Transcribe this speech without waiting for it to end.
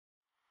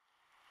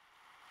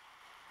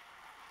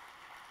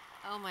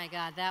Oh my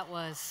God, that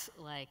was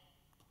like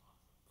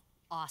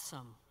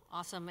awesome.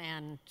 Awesome,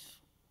 and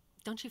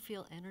don't you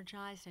feel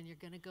energized and you're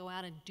going to go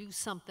out and do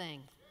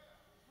something?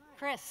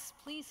 Chris,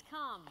 please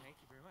come. Thank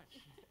you very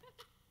much.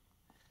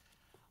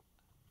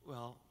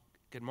 Well,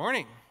 good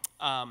morning.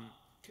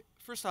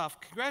 First off,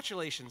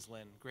 congratulations,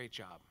 Lynn. Great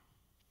job.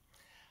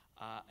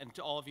 And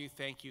to all of you,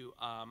 thank you.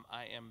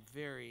 I am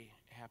very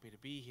happy to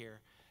be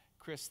here.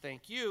 Chris,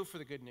 thank you for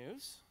the good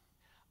news.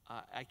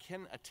 I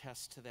can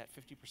attest to that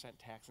 50%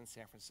 tax in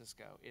San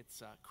Francisco.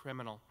 It's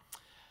criminal.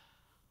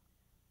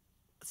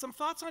 Some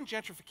thoughts on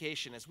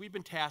gentrification, as we've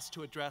been tasked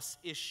to address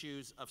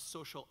issues of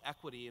social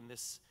equity in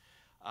this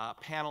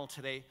panel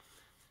today.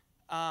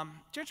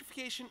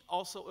 Gentrification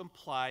also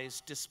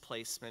implies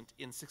displacement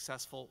in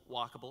successful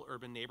walkable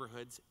urban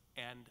neighborhoods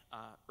and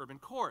urban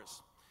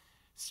cores.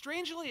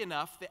 Strangely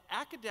enough, the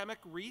academic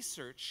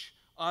research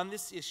on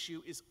this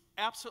issue is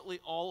absolutely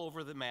all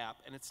over the map,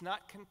 and it's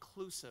not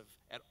conclusive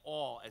at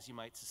all, as you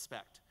might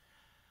suspect.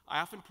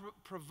 I often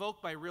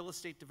provoke my real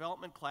estate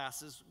development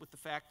classes with the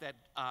fact that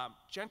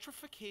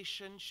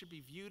gentrification should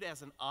be viewed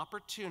as an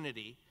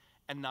opportunity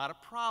and not a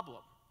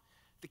problem.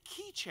 The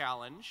key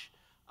challenge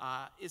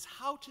is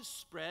how to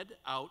spread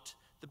out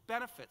the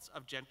benefits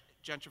of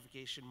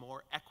gentrification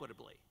more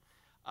equitably,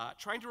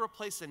 trying to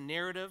replace a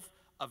narrative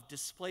of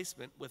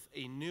displacement with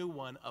a new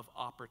one of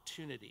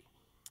opportunity.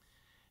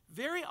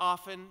 Very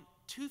often,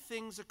 two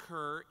things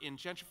occur in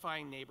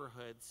gentrifying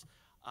neighborhoods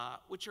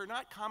which are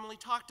not commonly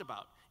talked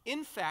about.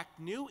 In fact,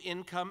 new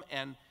income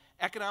and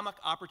economic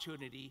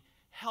opportunity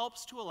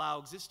helps to allow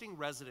existing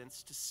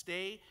residents to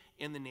stay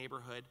in the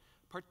neighborhood,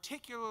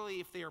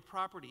 particularly if they are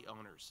property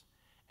owners.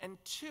 And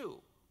two,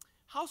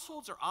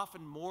 households are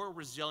often more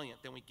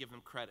resilient than we give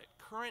them credit.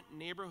 Current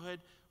neighborhood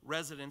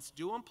residents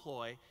do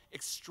employ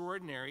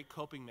extraordinary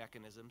coping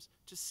mechanisms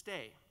to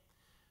stay.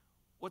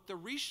 What the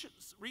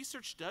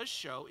research does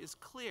show is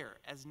clear.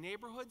 As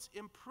neighborhoods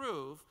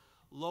improve,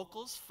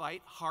 locals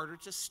fight harder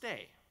to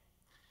stay.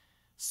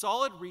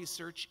 Solid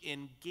research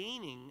in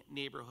gaining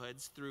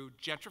neighborhoods through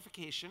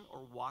gentrification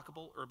or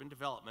walkable urban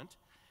development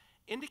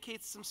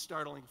indicates some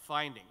startling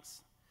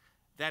findings.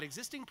 That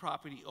existing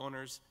property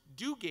owners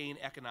do gain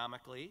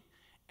economically,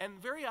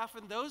 and very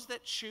often those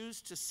that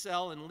choose to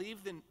sell and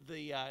leave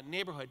the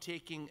neighborhood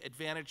taking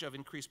advantage of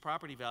increased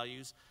property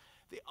values,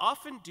 they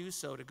often do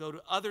so to go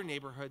to other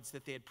neighborhoods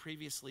that they had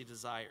previously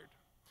desired.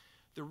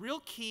 The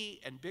real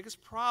key and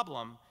biggest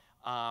problem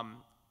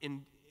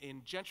in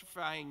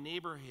gentrifying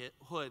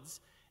neighborhoods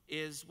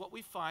is what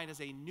we find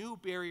as a new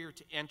barrier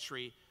to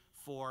entry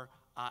for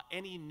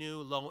any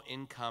new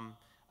low-income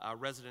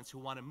residents who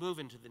want to move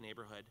into the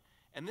neighborhood.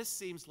 And this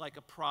seems like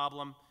a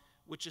problem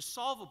which is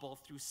solvable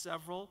through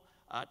several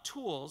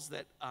tools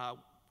that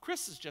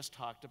Chris has just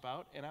talked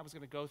about, and I was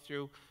going to go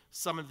through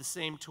some of the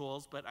same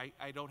tools, but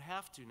I don't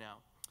have to now.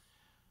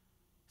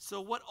 So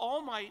what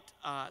all might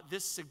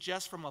this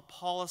suggest from a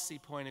policy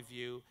point of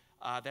view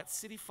that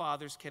city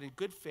fathers can in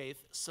good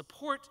faith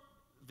support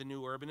the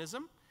new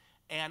urbanism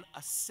and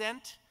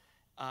assent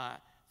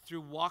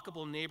through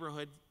walkable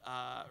neighborhood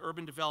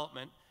urban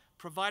development,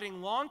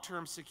 providing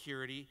long-term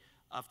security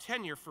of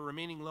tenure for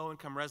remaining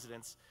low-income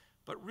residents,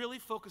 but really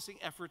focusing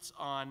efforts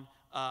on,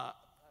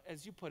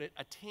 as you put it,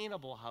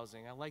 attainable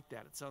housing. I like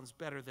that. It sounds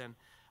better than,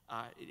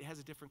 it has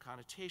a different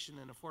connotation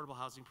than affordable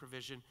housing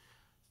provision,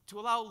 to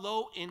allow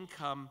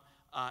low-income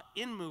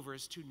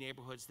in-movers to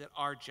neighborhoods that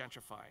are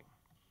gentrifying.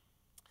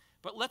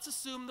 But let's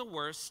assume the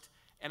worst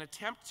and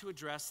attempt to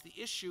address the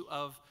issue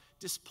of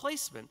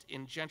displacement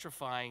in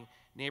gentrifying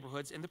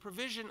neighborhoods and the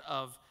provision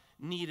of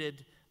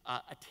needed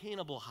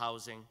attainable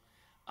housing,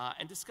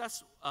 and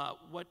discuss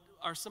what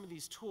are some of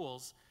these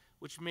tools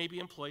which may be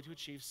employed to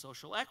achieve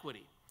social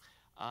equity.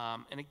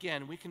 And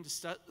again, we can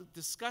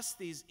discuss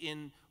these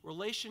in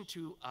relation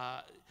to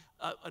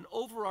an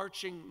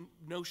overarching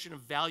notion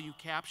of value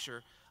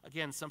capture,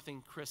 again,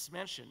 something Chris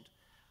mentioned.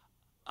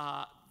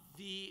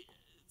 The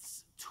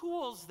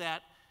tools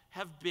that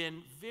have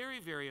been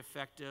very, very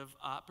effective,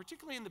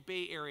 particularly in the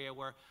Bay Area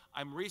where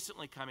I'm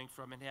recently coming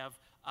from and have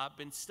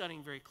been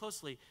studying very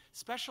closely,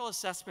 special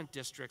assessment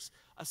districts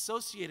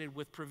associated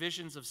with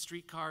provisions of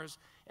streetcars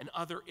and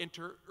other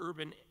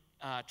interurban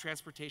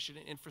transportation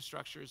and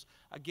infrastructures,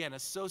 again,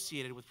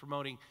 associated with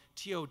promoting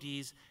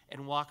TODs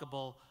and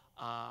walkable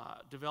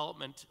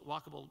development,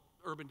 walkable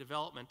urban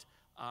development,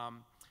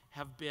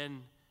 have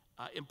been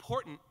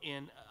important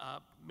in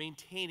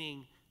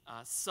maintaining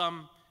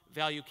some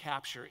value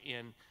capture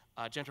in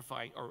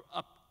gentrifying or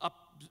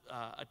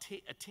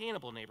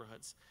attainable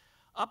neighborhoods.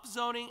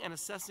 Upzoning and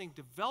assessing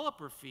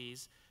developer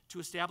fees to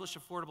establish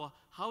affordable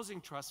housing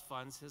trust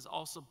funds has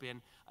also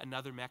been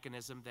another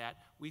mechanism that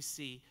we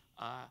see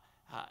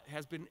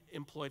has been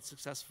employed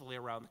successfully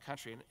around the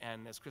country.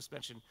 And as Chris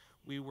mentioned,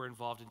 we were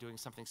involved in doing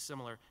something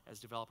similar as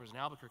developers in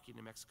Albuquerque,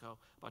 New Mexico,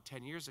 about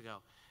 10 years ago.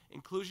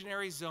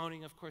 Inclusionary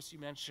zoning, of course, you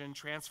mentioned.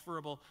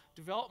 Transferable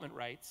development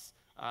rights,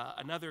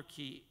 another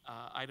key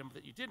item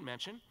that you did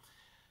mention.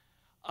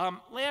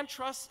 Land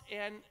trusts,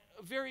 and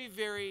very,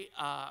 very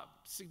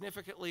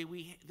significantly,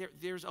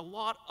 there's a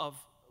lot of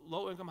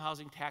low-income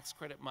housing tax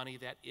credit money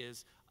that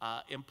is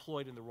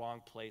employed in the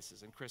wrong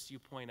places. And Chris, you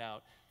point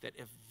out that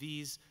if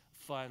these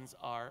funds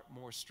are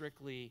more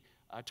strictly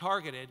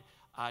targeted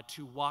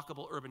to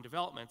walkable urban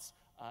developments,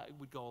 it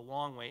would go a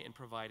long way in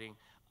providing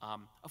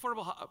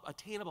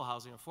attainable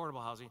housing,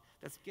 affordable housing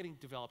that's getting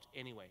developed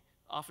anyway,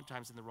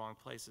 oftentimes in the wrong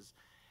places.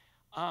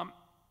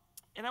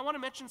 And I want to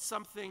mention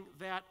something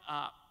that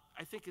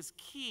I think is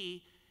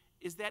key,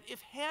 is that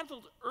if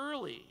handled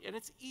early, and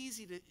it's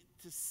easy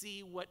to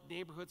see what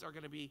neighborhoods are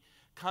going to be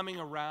coming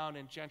around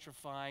and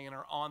gentrifying and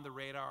are on the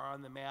radar, or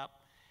on the map,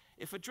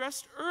 if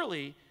addressed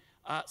early,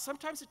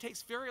 sometimes it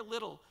takes very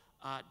little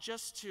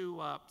just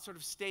to sort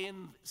of stay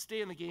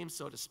in the game,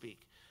 so to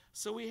speak.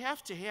 So we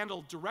have to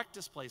handle direct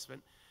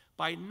displacement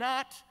by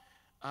not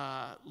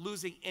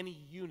losing any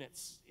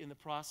units in the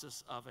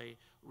process of a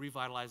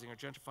revitalizing or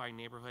gentrifying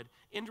neighborhood.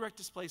 Indirect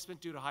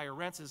displacement due to higher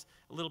rents is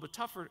a little bit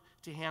tougher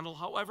to handle.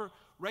 However,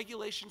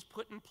 regulations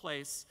put in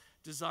place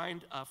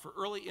designed for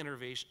early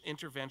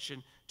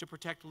intervention to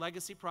protect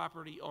legacy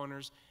property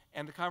owners,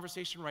 and the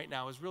conversation right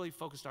now is really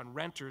focused on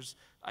renters,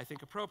 I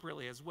think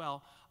appropriately as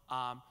well,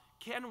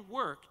 can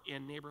work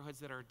in neighborhoods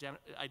that are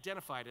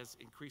identified as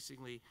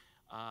increasingly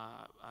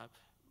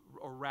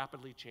or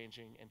rapidly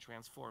changing and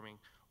transforming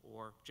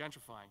or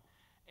gentrifying.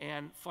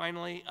 And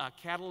finally,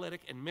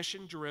 catalytic and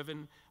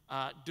mission-driven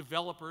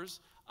developers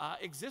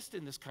exist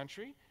in this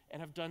country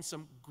and have done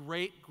some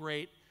great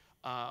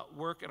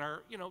work, and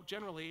are,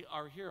 generally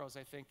our heroes,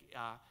 I think,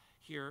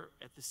 here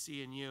at the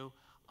CNU,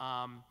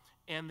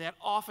 and that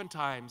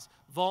oftentimes,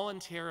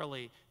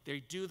 voluntarily,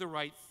 they do the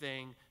right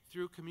thing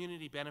through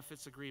community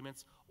benefits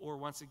agreements, or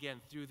once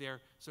again, through their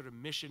sort of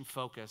mission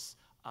focus,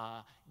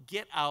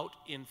 get out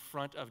in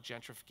front of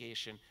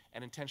gentrification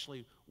and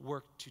intentionally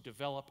work to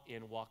develop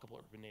in walkable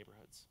urban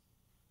neighborhoods.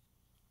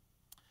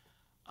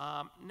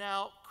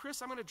 Now,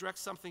 Chris, I'm going to direct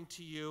something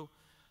to you.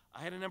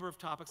 I had a number of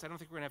topics. I don't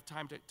think we're going to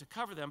have time to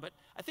cover them, but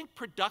I think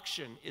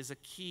production is a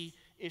key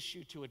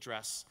issue to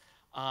address,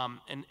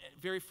 and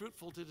very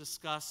fruitful to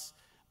discuss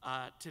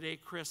today,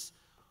 Chris.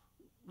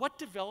 What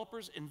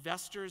developers,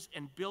 investors,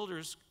 and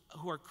builders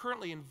who are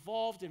currently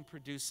involved in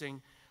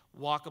producing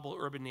walkable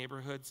urban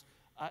neighborhoods,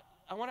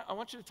 I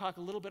want you to talk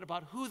a little bit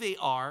about who they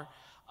are,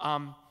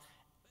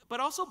 but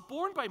also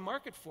born by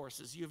market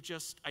forces you've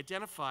just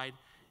identified.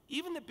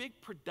 Even the big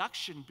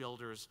production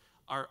builders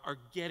are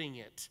getting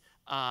it.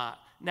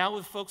 Now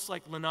with folks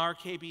like Lennar,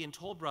 KB, and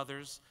Toll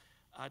Brothers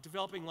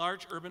developing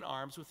large urban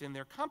arms within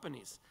their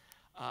companies.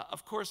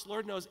 Of course,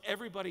 Lord knows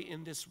everybody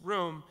in this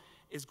room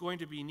is going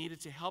to be needed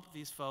to help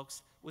these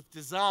folks with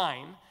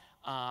design,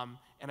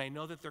 and I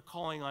know that they're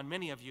calling on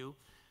many of you.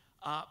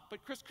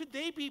 But Chris, could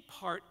they be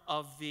part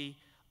of the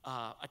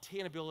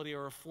attainability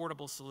or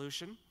affordable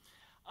solution?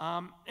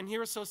 And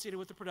here, associated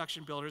with the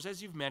production builders,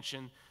 as you've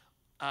mentioned,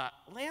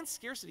 land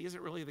scarcity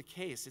isn't really the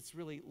case. It's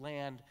really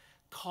land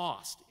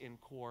cost in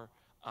core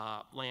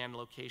land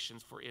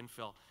locations for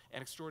infill,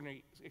 and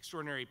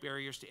extraordinary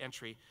barriers to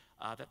entry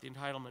that the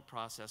entitlement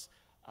process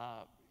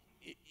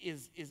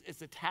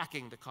is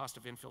attacking the cost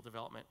of infill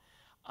development.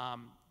 Do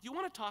you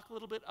want to talk a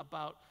little bit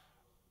about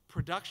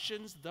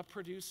productions, the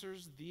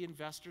producers, the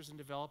investors and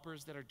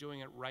developers that are doing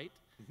it right,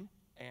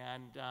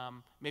 and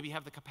maybe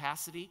have the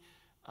capacity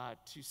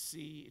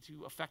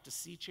to affect a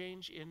sea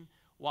change in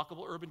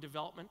walkable urban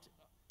development?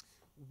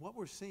 What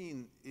we're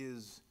seeing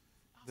is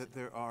that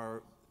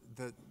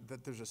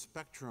there's a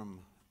spectrum,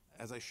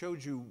 as I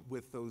showed you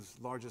with those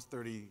largest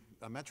 30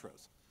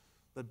 metros,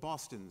 the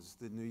Bostons,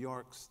 the New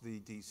Yorks, the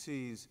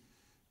DCs,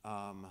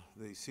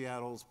 the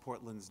Seattles,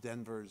 Portlands,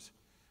 Denvers,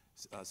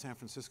 San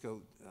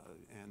Francisco,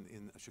 and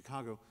in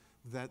Chicago,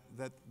 that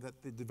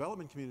the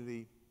development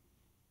community,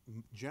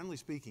 generally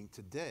speaking,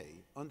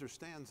 today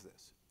understands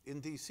this.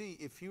 In DC,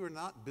 if you are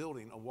not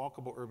building a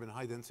walkable urban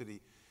high-density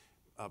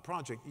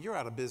project, you're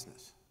out of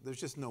business. There's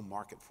just no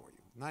market for you.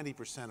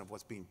 90% of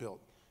what's being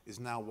built is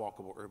now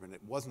walkable urban.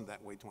 It wasn't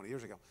that way 20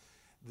 years ago.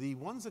 The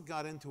ones that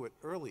got into it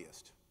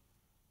earliest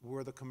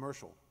were the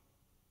commercial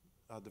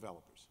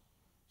developers.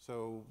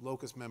 So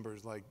LOCUS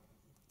members like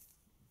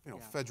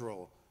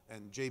Federal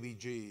and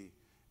JBG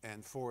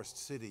and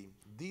Forest City,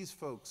 these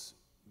folks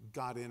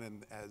got in,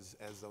 and as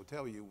they'll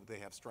tell you, they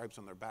have stripes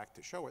on their back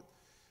to show it,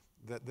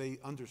 that they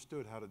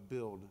understood how to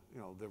build,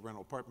 their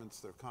rental apartments,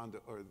 their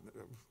condo, or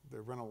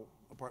their rental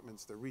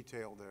apartments, their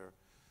retail,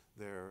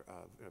 their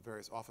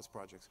various office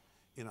projects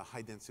in a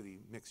high-density,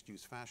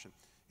 mixed-use fashion.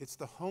 It's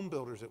the home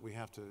builders that we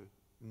have to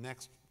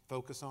next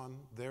focus on.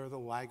 They're the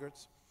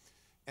laggards.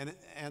 And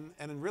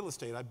in real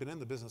estate, I've been in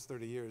the business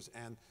 30 years,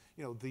 and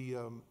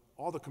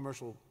all the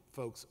commercial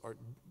folks are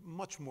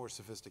much more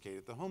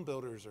sophisticated. The home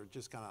builders are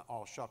just kind of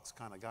all shucks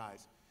kind of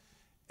guys,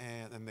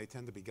 and they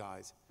tend to be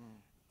guys.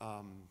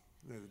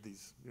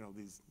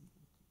 These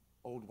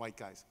old white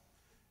guys,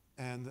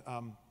 and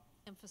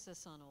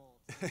emphasis on old.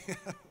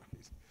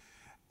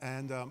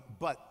 And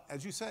but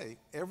as you say,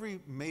 every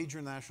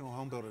major national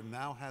home builder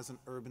now has an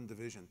urban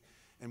division,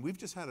 and we've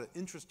just had an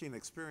interesting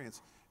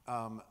experience.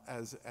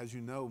 As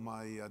you know,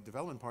 my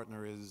development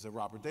partner is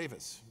Robert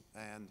Davis,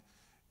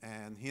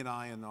 and he and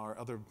I and our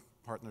other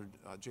partner,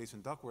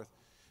 Jason Duckworth,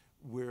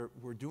 we're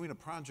doing a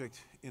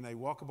project in a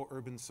walkable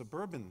urban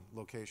suburban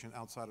location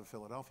outside of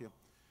Philadelphia.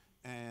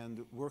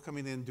 And we're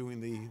coming in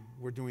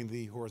we're doing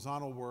the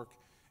horizontal work,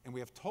 and we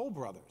have Toll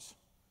Brothers,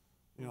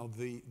 you know,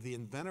 the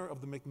inventor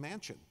of the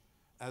McMansion,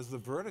 as the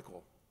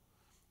vertical.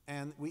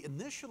 And we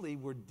initially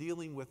were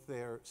dealing with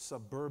their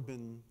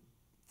suburban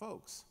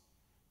folks.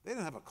 They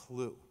didn't have a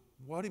clue.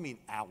 What do you mean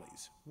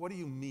alleys? What do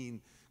you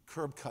mean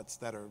curb cuts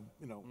that are,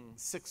 you know,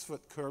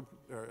 6-foot curb,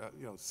 or,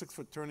 you know,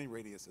 6-foot turning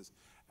radiuses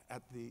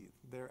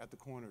there at the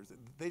corners?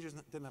 They just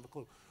didn't have a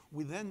clue.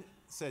 We then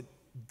said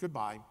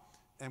goodbye,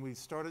 and we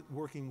started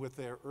working with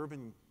their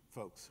urban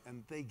folks,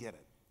 and they get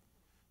it.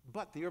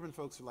 But the urban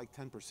folks are like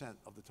 10%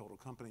 of the total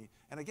company.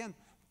 And again,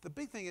 the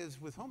big thing is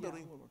with home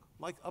building,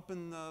 like up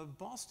in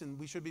Boston,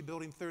 we should be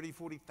building 30,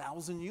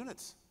 40,000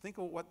 units. Think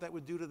of what that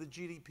would do to the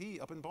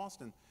GDP up in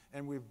Boston.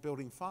 And we're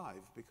building 5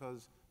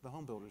 because the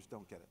home builders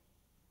don't get it.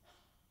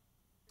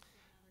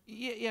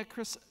 Yeah,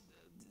 Chris,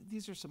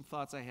 these are some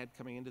thoughts I had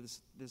coming into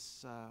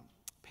this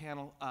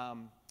panel.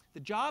 The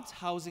jobs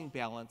housing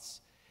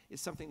balance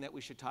is something that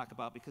we should talk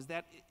about because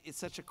that is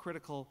such a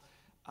critical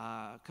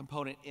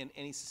component in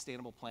any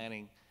sustainable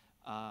planning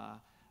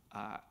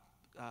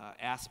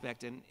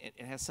aspect, and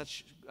it has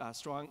such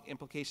strong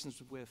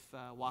implications with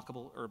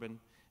walkable urban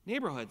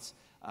neighborhoods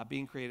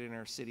being created in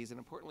our cities, and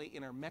importantly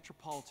in our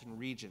metropolitan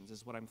regions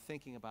is what I'm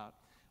thinking about.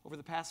 Over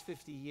the past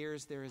 50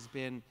 years, there has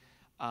been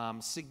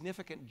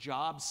significant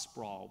job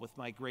sprawl with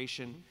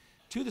migration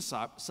to the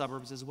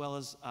suburbs, as well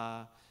as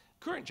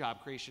current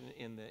job creation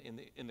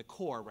in the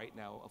core right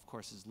now, of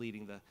course, is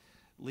leading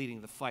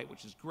the fight,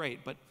 which is great.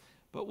 But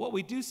what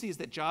we do see is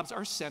that jobs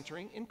are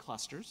centering in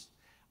clusters,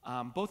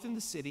 both in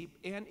the city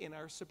and in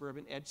our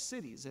suburban edge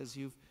cities, as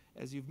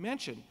you've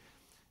mentioned.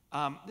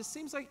 This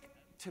seems like,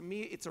 to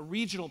me, it's a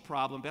regional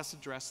problem best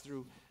addressed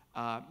through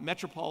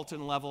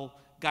metropolitan level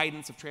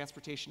guidance of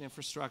transportation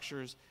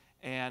infrastructures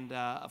and,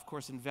 of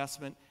course,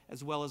 investment,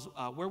 as well as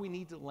where we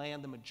need to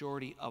land the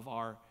majority of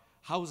our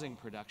housing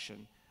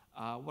production.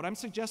 What I'm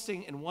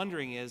suggesting and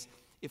wondering is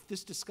if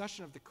this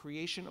discussion of the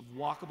creation of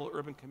walkable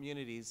urban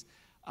communities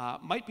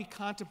might be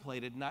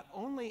contemplated not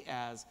only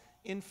as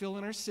infill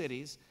in our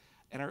cities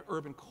and our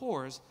urban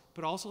cores,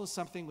 but also as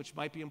something which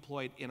might be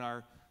employed in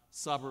our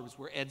suburbs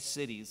where edge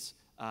cities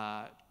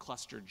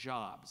cluster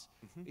jobs.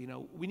 You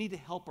know, we need to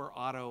help our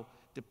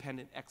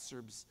auto-dependent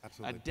exurbs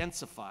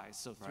densify.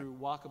 So through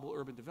walkable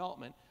urban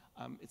development,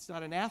 it's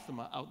not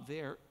anathema out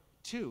there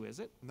too, is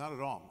it? Not at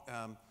all.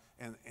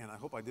 And I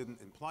hope I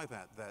didn't imply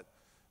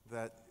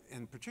that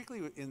and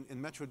particularly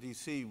in Metro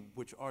DC,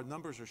 which our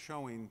numbers are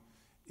showing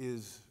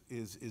is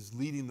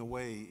leading the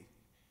way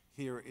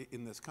here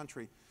in this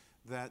country,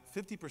 that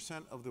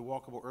 50% of the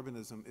walkable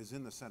urbanism is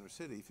in the center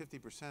city,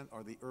 50%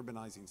 are the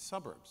urbanizing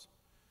suburbs.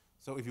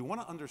 So if you want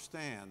to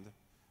understand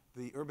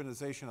the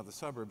urbanization of the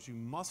suburbs, you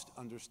must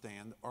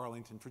understand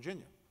Arlington,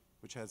 Virginia,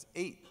 which has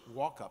 8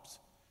 walk-ups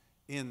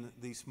in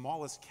the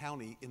smallest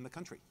county in the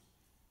country,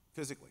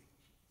 physically.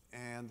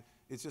 And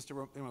it's just,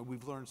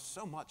 we've learned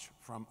so much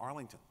from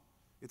Arlington.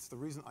 It's the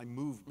reason I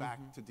moved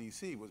back to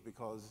DC was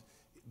because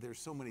there's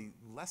so many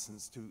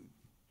lessons to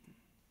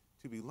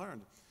be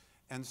learned.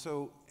 And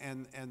so,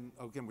 and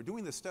again, we're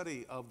doing the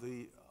study of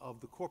the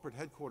corporate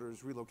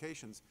headquarters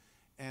relocations,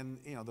 and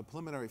the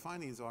preliminary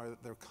findings are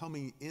that they're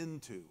coming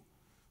into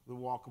the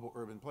walkable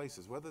urban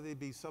places, whether they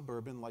be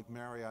suburban, like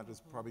Marriott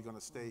is probably going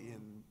to stay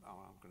in, I'm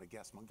going to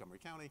guess Montgomery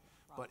County,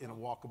 but in a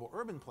walkable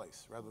urban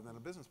place rather than a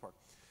business park.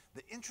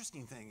 The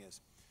interesting thing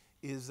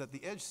is that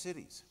the edge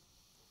cities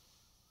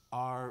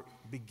are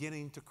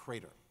beginning to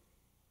crater.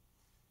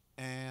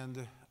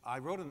 And I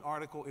wrote an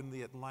article in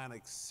the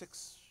Atlantic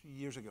 6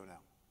 years ago now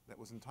that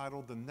was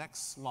entitled "The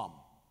Next Slum."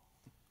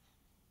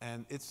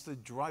 And it's the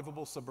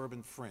drivable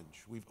suburban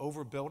fringe. We've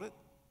overbuilt it.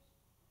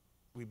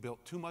 We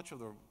built too much of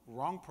the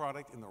wrong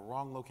product in the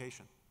wrong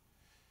location.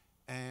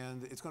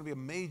 And it's going to be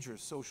a major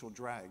social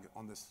drag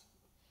on this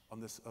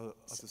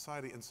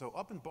society. And so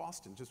up in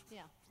Boston, just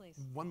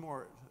one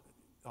more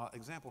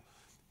example,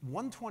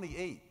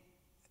 128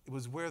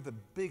 was where the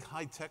big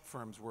high-tech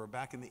firms were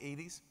back in the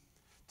 80s.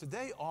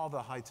 Today, all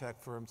the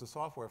high-tech firms, the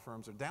software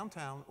firms, are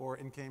downtown or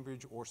in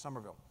Cambridge or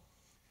Somerville.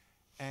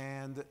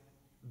 And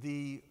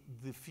the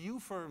few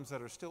firms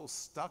that are still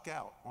stuck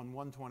out on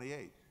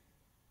 128,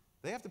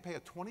 they have to pay a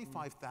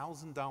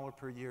 $25,000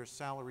 per year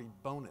salary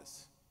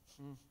bonus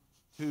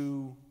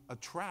to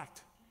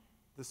attract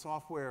the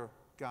software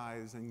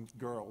guys and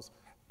girls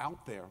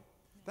out there.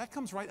 That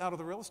comes right out of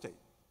the real estate.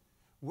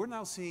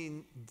 We're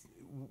seeing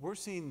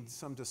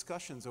some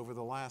discussions over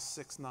the last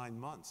 6-9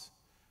 months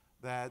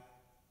that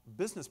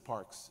business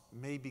parks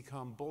may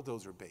become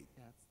bulldozer bait.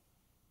 Yeah.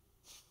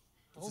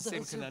 It's the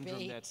same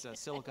conundrum that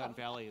Silicon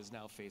Valley is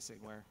now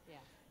facing, where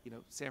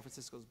San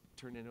Francisco's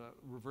turned into a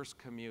reverse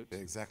commute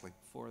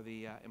for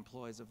the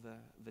employees of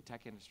the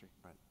tech industry.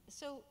 Right.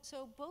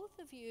 So both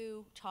of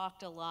you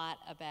talked a lot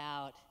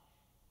about,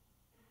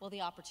 well,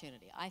 the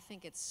opportunity. I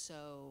think it's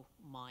so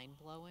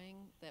mind-blowing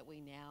that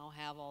we now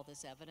have all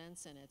this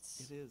evidence, and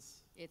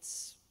it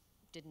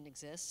didn't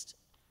exist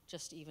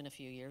just even a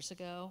few years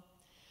ago.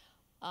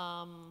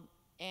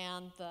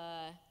 And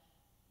the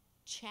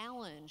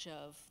challenge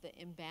of the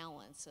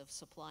imbalance of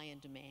supply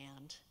and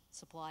demand,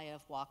 supply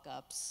of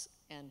walk-ups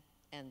and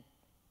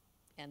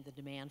the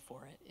demand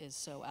for it is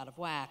so out of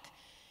whack.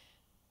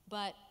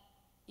 But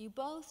you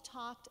both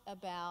talked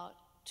about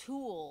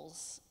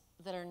tools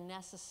that are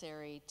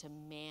necessary to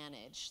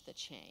manage the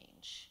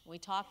change. We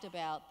talked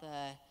about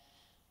the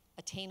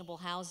attainable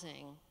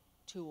housing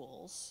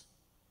tools.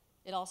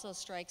 It also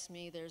strikes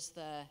me there's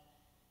the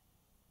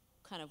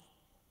kind of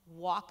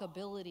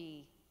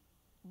walkability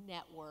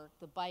network,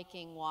 the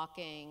biking,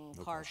 walking,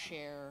 car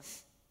share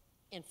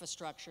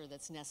infrastructure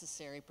that's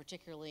necessary,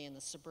 particularly in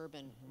the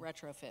suburban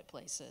retrofit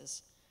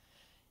places.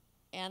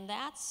 And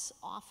that's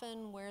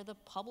often where the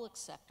public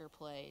sector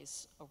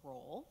plays a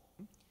role.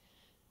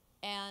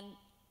 And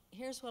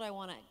here's what I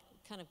want to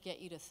kind of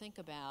get you to think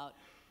about.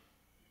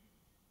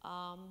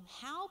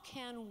 How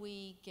can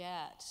we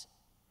get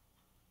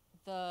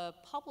the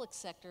public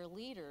sector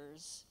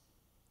leaders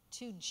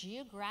to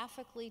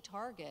geographically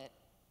target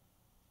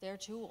their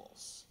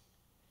tools?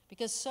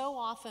 Because so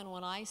often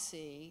what I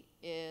see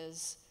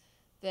is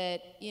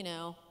that, you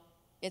know,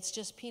 it's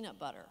just peanut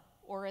butter,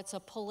 or it's a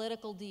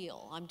political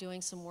deal. I'm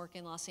doing some work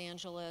in Los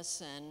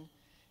Angeles, and,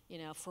 you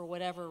know, for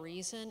whatever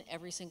reason,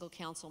 every single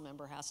council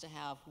member has to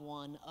have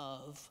one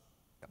of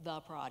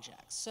the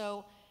projects.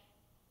 So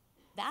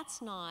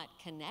that's not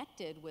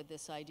connected with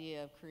this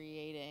idea of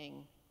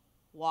creating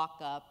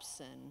walk-ups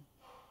and,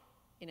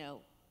 you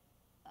know,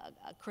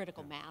 a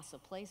critical mass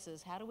of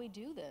places. How do we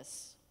do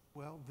this?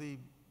 Well,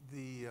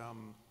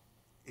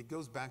 it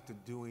goes back to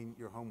doing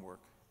your homework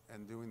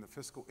and doing the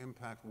fiscal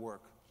impact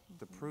work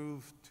to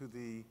prove to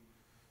the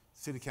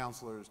city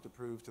councilors, to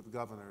prove to the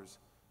governors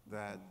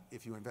that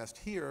if you invest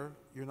here,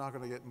 you're not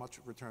going to get much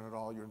return at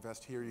all. You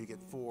invest here, you get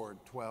 4,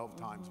 12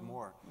 times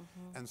more.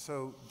 And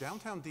so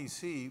downtown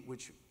DC,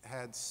 which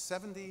had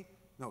they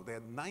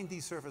had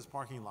 90 surface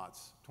parking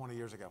lots 20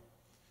 years ago.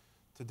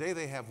 Today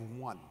they have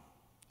 1.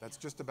 That's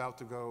just about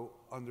to go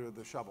under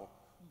the shovel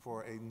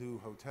for a new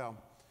hotel.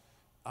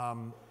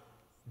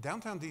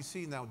 Downtown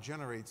DC now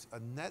generates a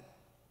net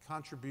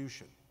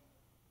contribution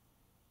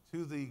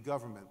to the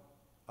government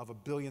of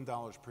 $1 billion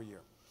per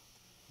year.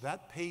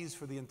 That pays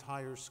for the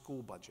entire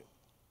school budget.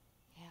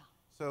 Yeah.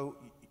 So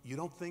you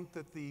don't think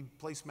that the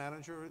place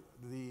manager,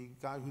 the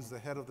guy who's the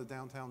head of the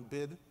downtown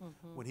bid,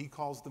 when he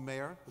calls the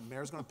mayor's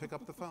going to pick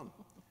up the phone.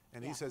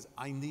 And he says,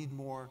 I need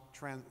more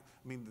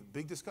I mean, the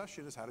big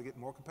discussion is how to get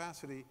more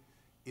capacity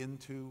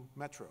into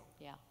Metro.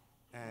 Yeah.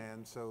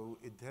 And so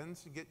it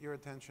tends to get your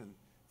attention.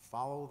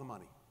 Follow the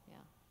money. Yeah.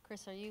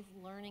 Chris, are you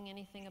learning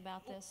anything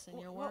about this in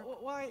your work?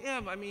 Well, I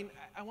am. I mean,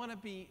 I want to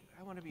be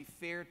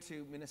fair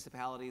to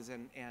municipalities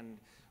and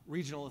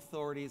regional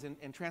authorities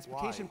and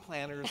transportation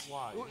planners.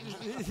 Why?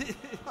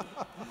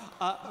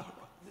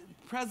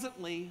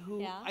 Presently,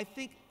 who Yeah. I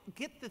think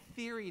get the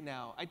theory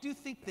now. I do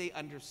think they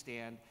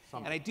understand,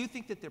 and I do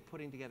think that they're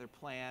putting together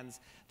plans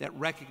that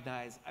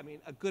recognize. I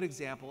mean, a good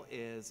example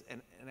is,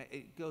 and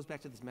it goes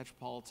back to this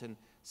metropolitan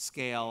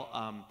scale.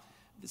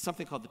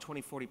 Something called the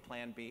 2040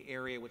 Plan Bay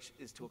Area, which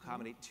is to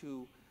accommodate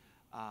 2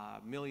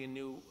 million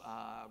new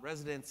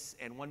residents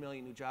and 1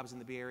 million new jobs in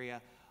the Bay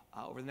Area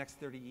over the next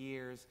 30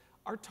 years,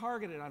 are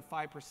targeted on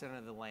 5%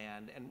 of the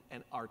land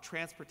and are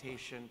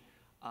transportation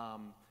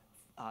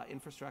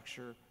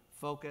infrastructure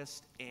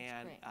focused,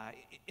 and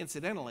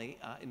incidentally,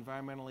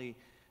 environmental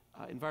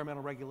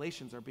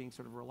regulations are being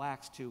sort of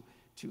relaxed to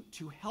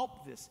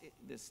help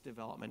this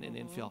development and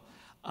infill,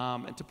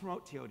 and to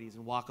promote TODs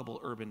and walkable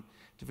urban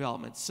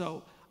development.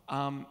 So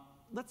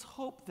let's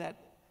hope that,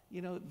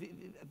 you know,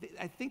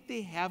 I think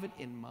they have it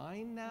in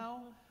mind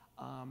now.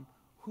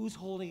 Who's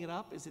holding it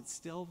up? Is it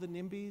still the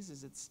NIMBYs?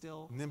 Is it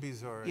still?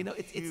 NIMBYs are You know,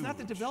 it's not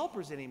the huge.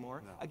 developers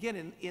anymore. No.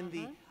 Again, in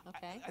the,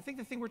 Okay. I think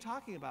the thing we're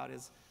talking about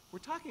is, we're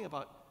talking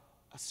about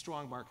a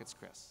strong markets,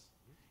 Chris.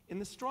 In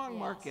the strong Yes.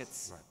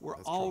 markets, Right, we're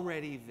that's true.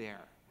 already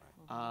there.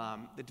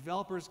 The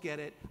developers get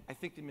it. I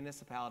think the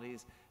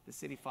municipalities, the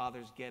city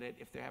fathers get it.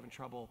 If they're having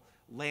trouble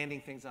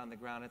landing things on the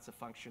ground, it's a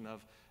function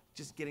of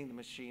just getting the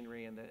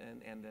machinery and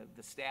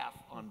the staff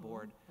on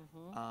board.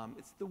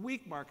 It's the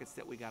weak markets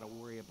that we got to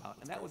worry about.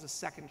 And that was a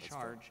second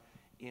charge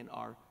in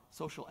our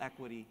social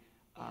equity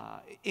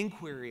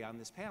inquiry on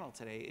this panel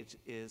today,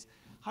 is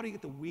how do you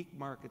get the weak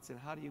markets and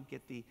how do you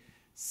get the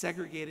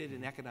segregated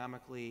and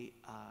economically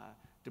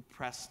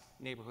depressed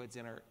neighborhoods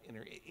in our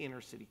inner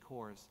city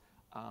cores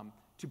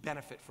to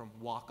benefit from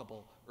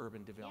walkable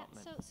urban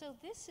development. Yeah, so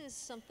this is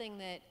something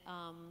that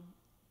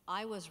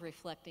I was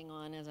reflecting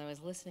on as I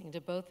was listening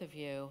to both of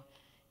you.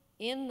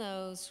 In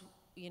those,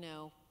 you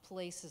know,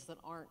 places that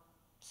aren't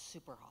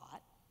super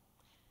hot,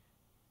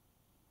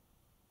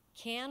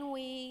 can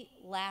we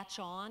latch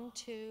on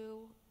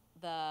to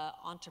the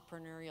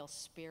entrepreneurial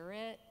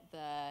spirit,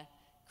 the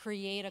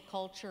create a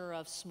culture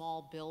of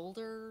small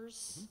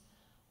builders,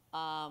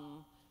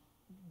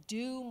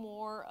 do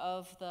more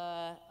of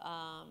the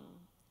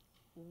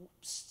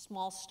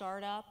small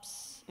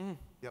startups.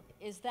 Yep.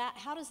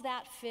 How does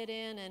that fit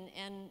in,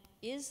 and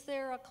is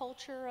there a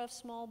culture of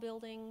small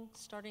building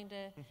starting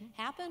to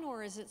happen,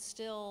 or is it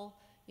still,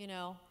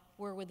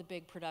 we're with the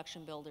big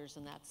production builders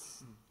and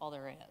that's all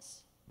there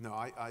is?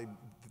 No,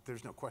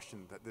 there's no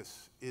question that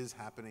this is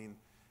happening.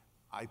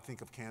 I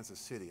think of Kansas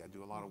City. I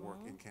do a lot of work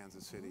in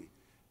Kansas City,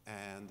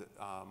 and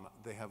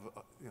they have,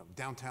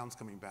 downtown's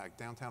coming back.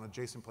 Downtown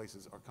adjacent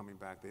places are coming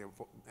back.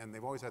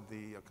 They've always had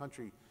the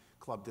country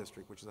club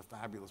district, which is a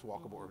fabulous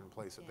walkable urban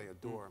place that they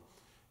adore.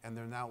 And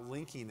they're now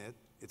linking it,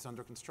 it's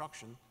under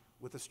construction,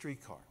 with a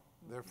streetcar,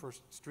 their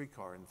first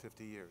streetcar in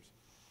 50 years.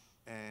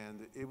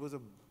 And it was a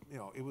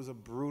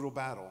brutal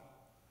battle.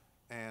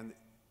 And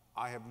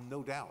I have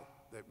no doubt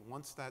that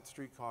once that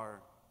streetcar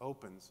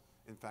opens,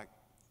 in fact,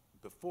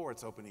 before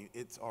it's opening,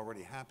 it's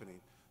already happening.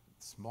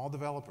 Small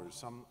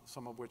developers,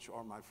 some of which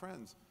are my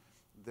friends,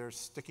 they're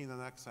sticking their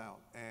necks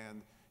out.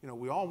 And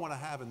we all want to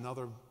have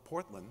another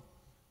Portland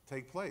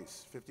take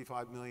place.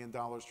 $55 million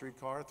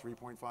streetcar,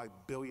 $3.5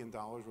 billion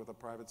worth of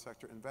private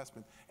sector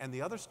investment. And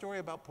the other story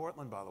about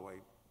Portland, by the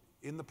way,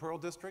 in the Pearl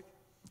District,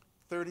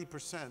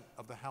 30%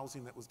 of the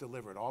housing that was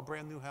delivered, all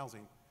brand new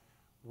housing,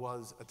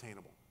 was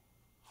attainable.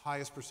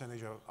 Highest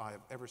percentage I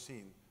have ever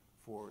seen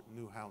for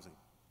new housing.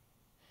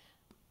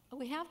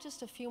 We have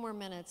just a few more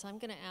minutes. I'm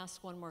going to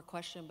ask one more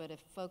question, but if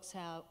folks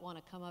want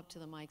to come up to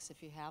the mics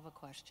if you have a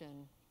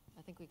question,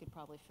 I think we could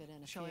probably fit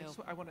in a few.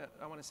 I want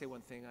to say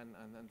one thing on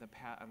the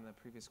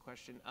previous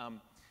question. I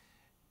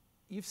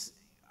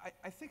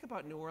think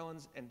about New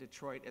Orleans and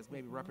Detroit as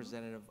maybe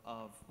representative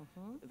of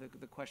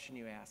the question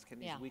you asked. Can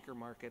these weaker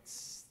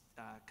markets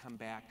come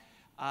back?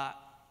 I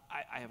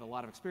have a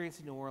lot of experience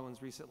in New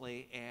Orleans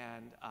recently,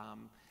 and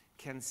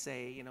can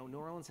say, New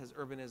Orleans has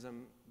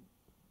urbanism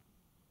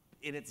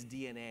in its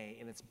DNA,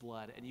 in its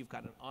blood, and you've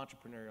got an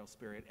entrepreneurial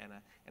spirit and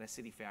a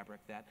city fabric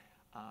that,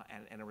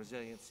 and a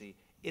resiliency.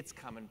 It's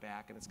coming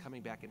back, and it's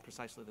coming back in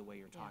precisely the way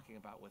you're talking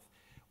about,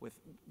 with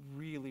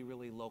really,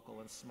 really local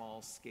and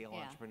small scale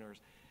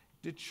entrepreneurs.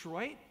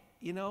 Detroit,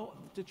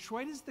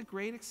 Detroit is the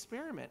great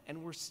experiment,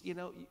 and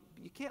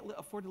you can't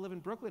afford to live in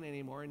Brooklyn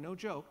anymore, and no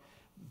joke.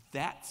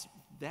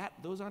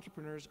 Those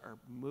entrepreneurs are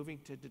moving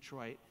to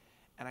Detroit,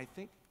 and I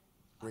think,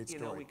 great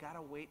story. We got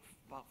to wait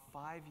about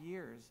 5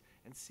 years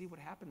and see what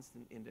happens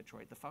in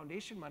Detroit. The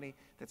foundation money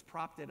that's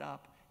propped it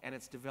up and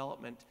its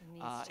development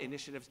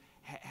initiatives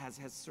has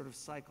sort of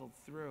cycled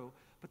through.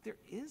 But there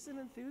is an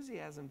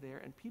enthusiasm there,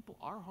 and people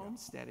are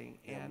homesteading.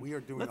 And we are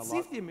doing let's see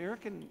if the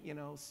American,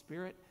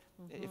 spirit,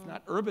 if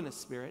not urbanist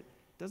spirit,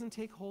 doesn't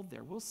take hold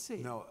there. We'll see.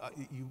 No,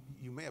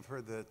 you may have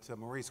heard that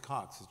Maurice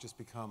Cox has just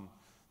become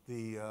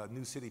the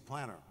new city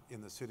planner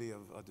in the city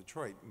of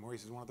Detroit.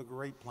 Maurice is one of the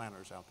great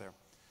planners out there.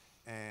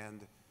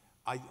 And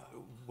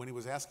when he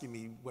was asking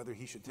me whether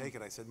he should take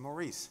it, I said,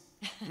 Maurice,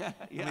 I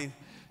mean,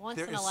 Once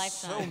there in a is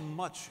lifetime. so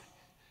much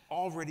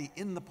already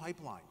in the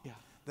pipeline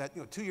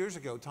that 2 years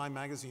ago, Time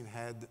Magazine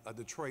had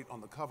Detroit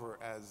on the cover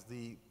as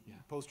the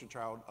poster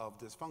child of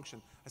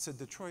dysfunction. I said,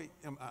 Detroit,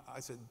 I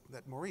said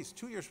that Maurice,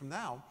 2 years from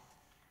now,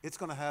 it's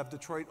going to have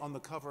Detroit on the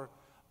cover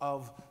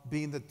of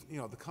being the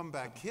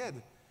comeback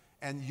kid,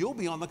 and you'll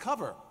be on the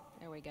cover.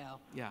 There we go.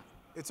 Yeah.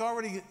 It's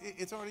already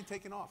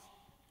taken off.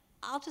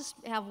 I'll just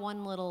have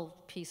one little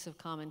piece of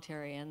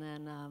commentary, and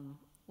then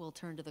we'll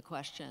turn to the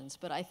questions.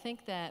 But I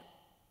think that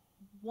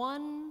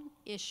one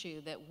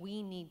issue that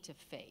we need to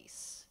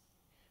face,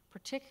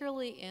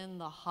 particularly in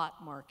the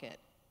hot market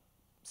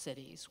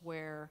cities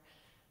where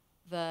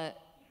the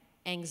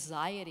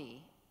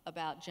anxiety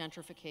about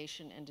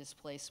gentrification and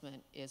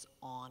displacement is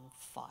on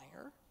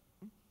fire,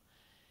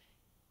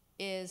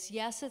 is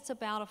yes, it's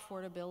about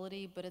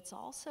affordability, but it's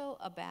also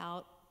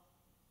about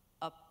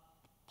a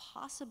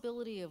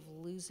possibility of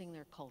losing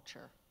their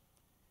culture,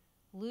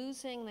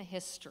 losing the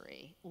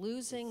history,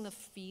 losing the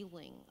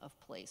feeling of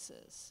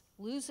places,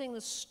 losing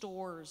the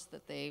stores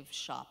that they've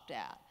shopped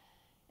at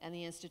and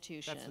the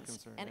institutions.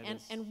 That's the concern.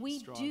 And we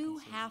do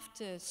have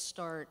to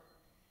start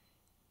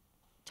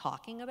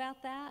talking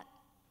about that,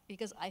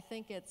 because I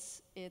think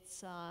it's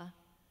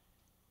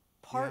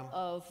part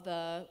of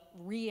the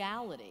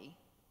reality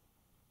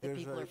that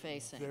people are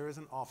facing. There is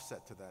an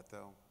offset to that,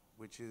 though,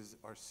 which is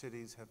our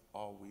cities have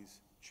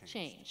always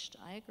changed.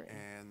 I agree.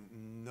 And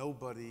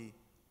nobody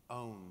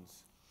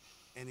owns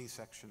any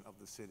section of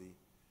the city.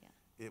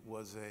 Yeah. It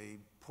was a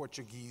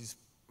Portuguese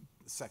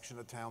section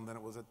of town, then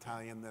it was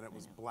Italian, then it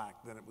was black,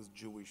 then it was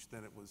Jewish,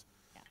 then it was,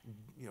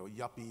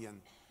 yuppie,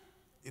 and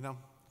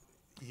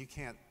you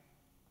can't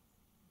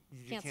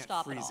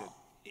stop freeze it all.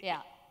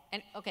 Yeah.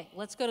 And okay,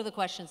 let's go to the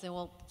questions, and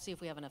we'll see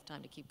if we have enough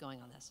time to keep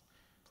going on this.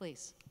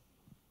 Please.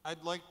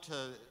 I'd like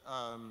to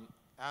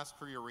ask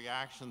for your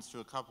reactions to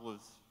a couple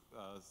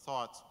of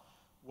thoughts.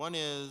 One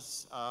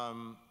is,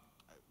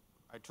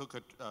 I took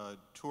a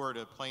tour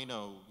to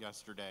Plano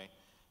yesterday.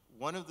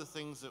 One of the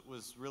things that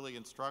was really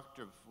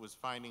instructive was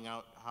finding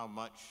out how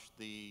much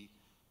the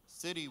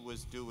city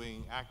was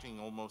doing, acting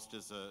almost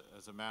as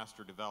a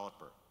master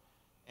developer.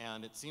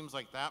 And it seems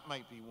like that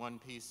might be one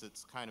piece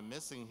that's kind of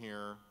missing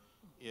here,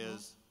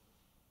 is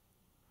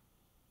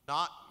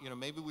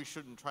maybe we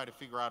shouldn't try to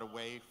figure out a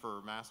way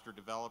for master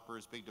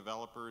developers, big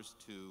developers,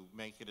 to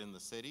make it in the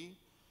city,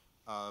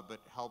 but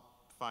help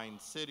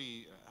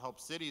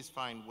cities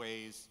find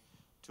ways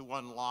to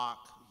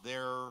unlock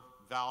their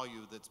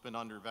value that's been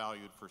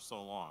undervalued for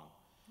so long.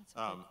 That's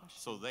a good question.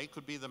 So they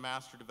could be the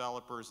master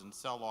developers and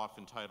sell off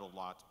entitled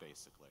lots,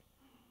 basically.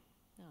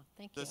 Oh,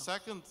 thank you. The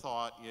second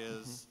thought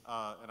is,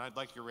 and I'd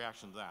like your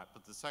reaction to that,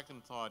 but the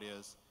second thought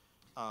is,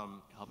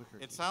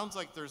 it sounds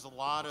like there's a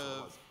lot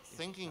of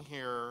thinking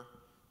here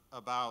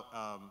about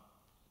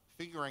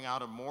figuring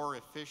out a more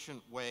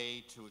efficient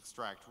way to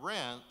extract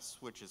rents,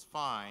 which is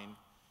fine,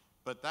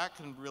 but that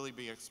can really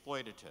be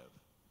exploitative.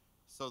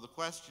 So the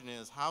question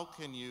is, how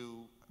can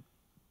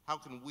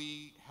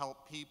we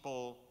help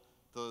people,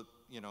 the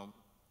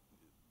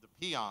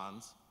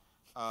peons,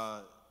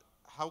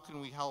 how can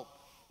we help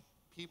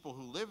people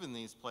who live in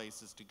these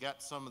places to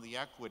get some of the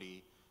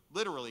equity,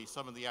 literally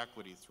some of the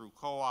equity through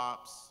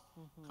co-ops,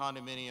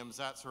 condominiums,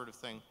 that sort of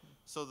thing,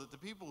 so that the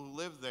people who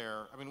live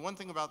there, I mean, one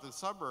thing about the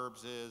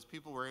suburbs is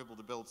people were able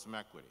to build some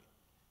equity.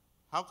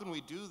 How can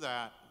we do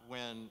that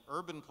when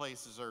urban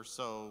places are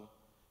so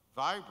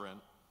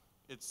vibrant?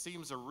 It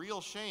seems a real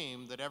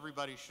shame that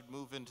everybody should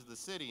move into the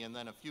city and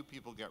then a few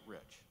people get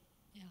rich.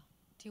 Yeah.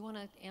 Do you want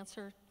to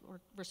answer?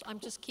 I'm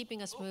just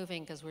keeping us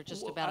moving because we're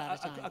just about out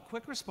of time. A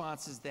quick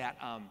response is that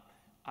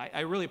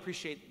I really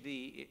appreciate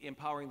the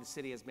empowering the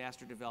city as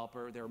master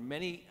developer. There are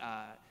many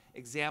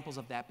examples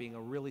of that being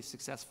a really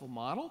successful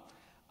model.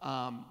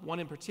 One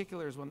in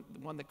particular is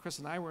one that Chris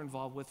and I were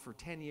involved with for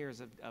 10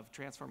 years of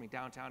transforming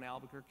downtown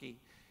Albuquerque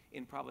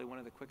in probably one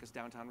of the quickest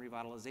downtown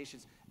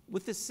revitalizations,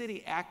 with the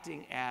city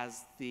acting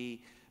as the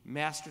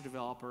master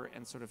developer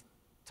and sort of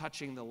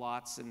touching the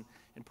lots and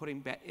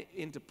putting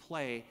into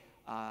play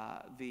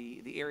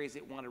the areas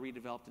it want to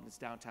redevelop in its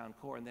downtown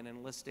core, and then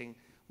enlisting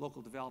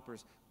local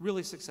developers.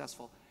 Really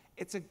successful.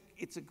 It's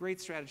a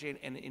great strategy,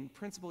 and in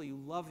principle, you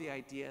love the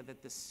idea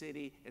that the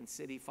city and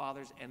city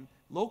fathers and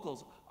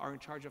locals are in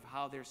charge of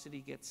how their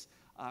city gets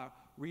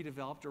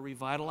redeveloped or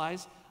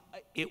revitalized.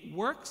 It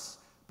works,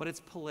 but it's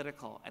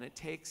political, and it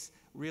takes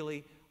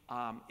really,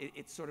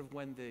 it's sort of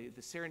when the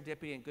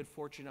serendipity and good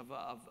fortune of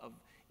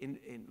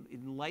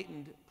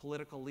enlightened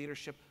political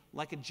leadership,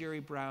 like a Jerry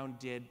Brown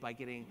did by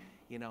getting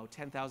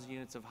 10,000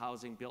 units of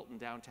housing built in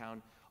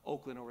downtown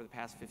Oakland over the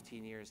past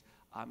 15 years.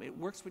 It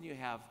works when you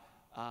have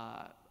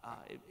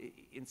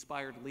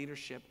inspired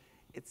leadership.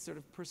 It's sort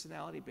of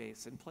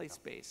personality-based and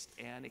place-based,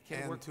 and it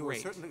can work great.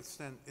 And to a certain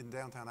extent, in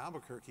downtown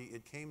Albuquerque,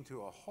 it came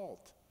to a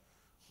halt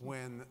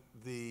when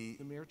the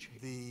mayor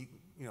changed.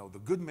 the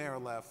good mayor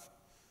left,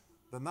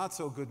 the not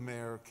so good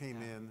mayor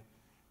came in,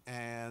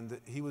 and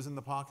he was in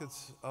the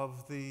pockets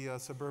of the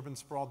suburban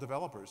sprawl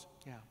developers.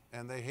 Yeah.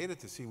 And they hated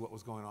to see what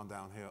was going on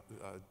down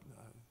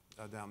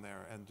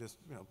there, and just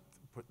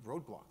put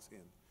roadblocks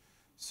in.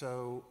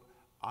 So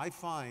I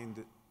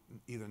find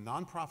either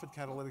nonprofit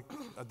catalytic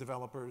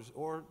developers,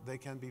 or they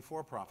can be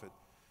for-profit,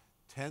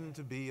 tend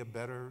to be a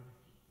better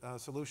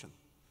solution.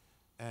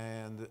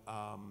 And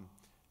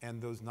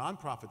those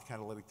nonprofit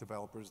catalytic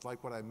developers,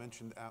 like what I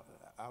mentioned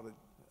out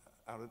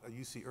at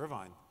UC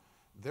Irvine,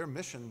 their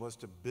mission was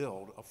to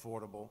build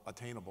affordable,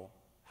 attainable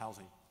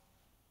housing.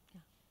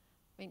 Yeah.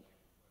 I mean,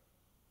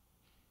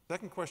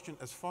 Second question,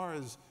 as far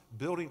as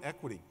building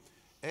equity,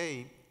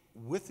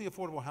 with the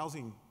affordable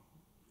housing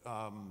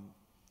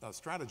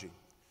strategy,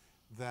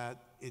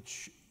 that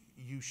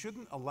you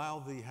shouldn't allow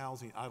the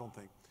housing, I don't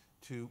think,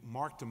 to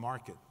mark to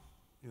market,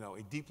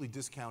 a deeply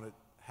discounted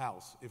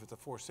house, if it's a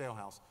for sale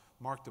house,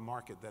 mark to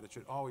market, that it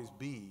should always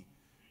be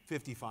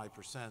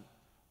 55%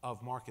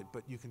 of market.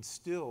 But you can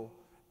still,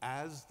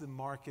 as the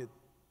market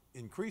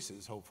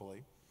increases,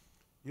 hopefully,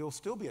 you'll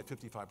still be at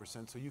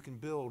 55%, so you can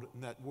build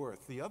net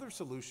worth. The other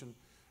solution,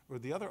 or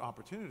the other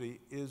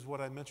opportunity, is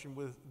what I mentioned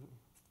with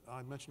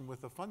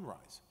the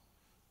Fundrise,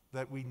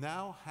 that we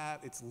now have,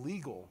 it's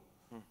legal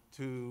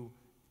to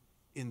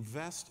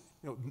invest.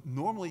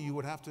 Normally you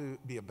would have to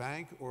be a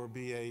bank or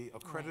be a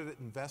accredited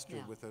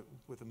investor with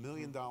 $1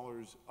 million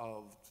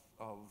of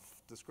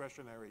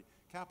discretionary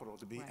capital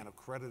to be an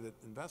accredited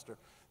investor.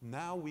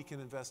 Now we can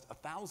invest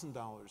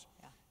 $1,000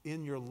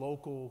 in your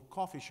local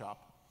coffee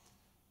shop,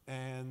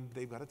 and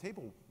they've got a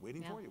table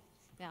waiting for you.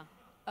 Yeah.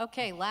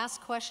 Okay,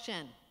 last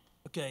question.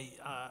 Okay,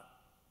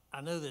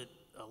 I know that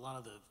a lot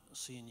of the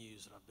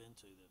CNUs that I've been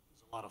to,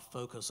 there's a lot of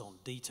focus on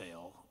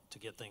detail to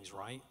get things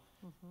right.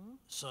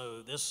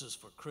 So this is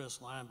for Chris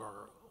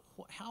Lineberger.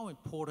 How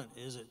important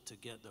is it to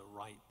get the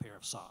right pair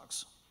of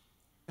socks?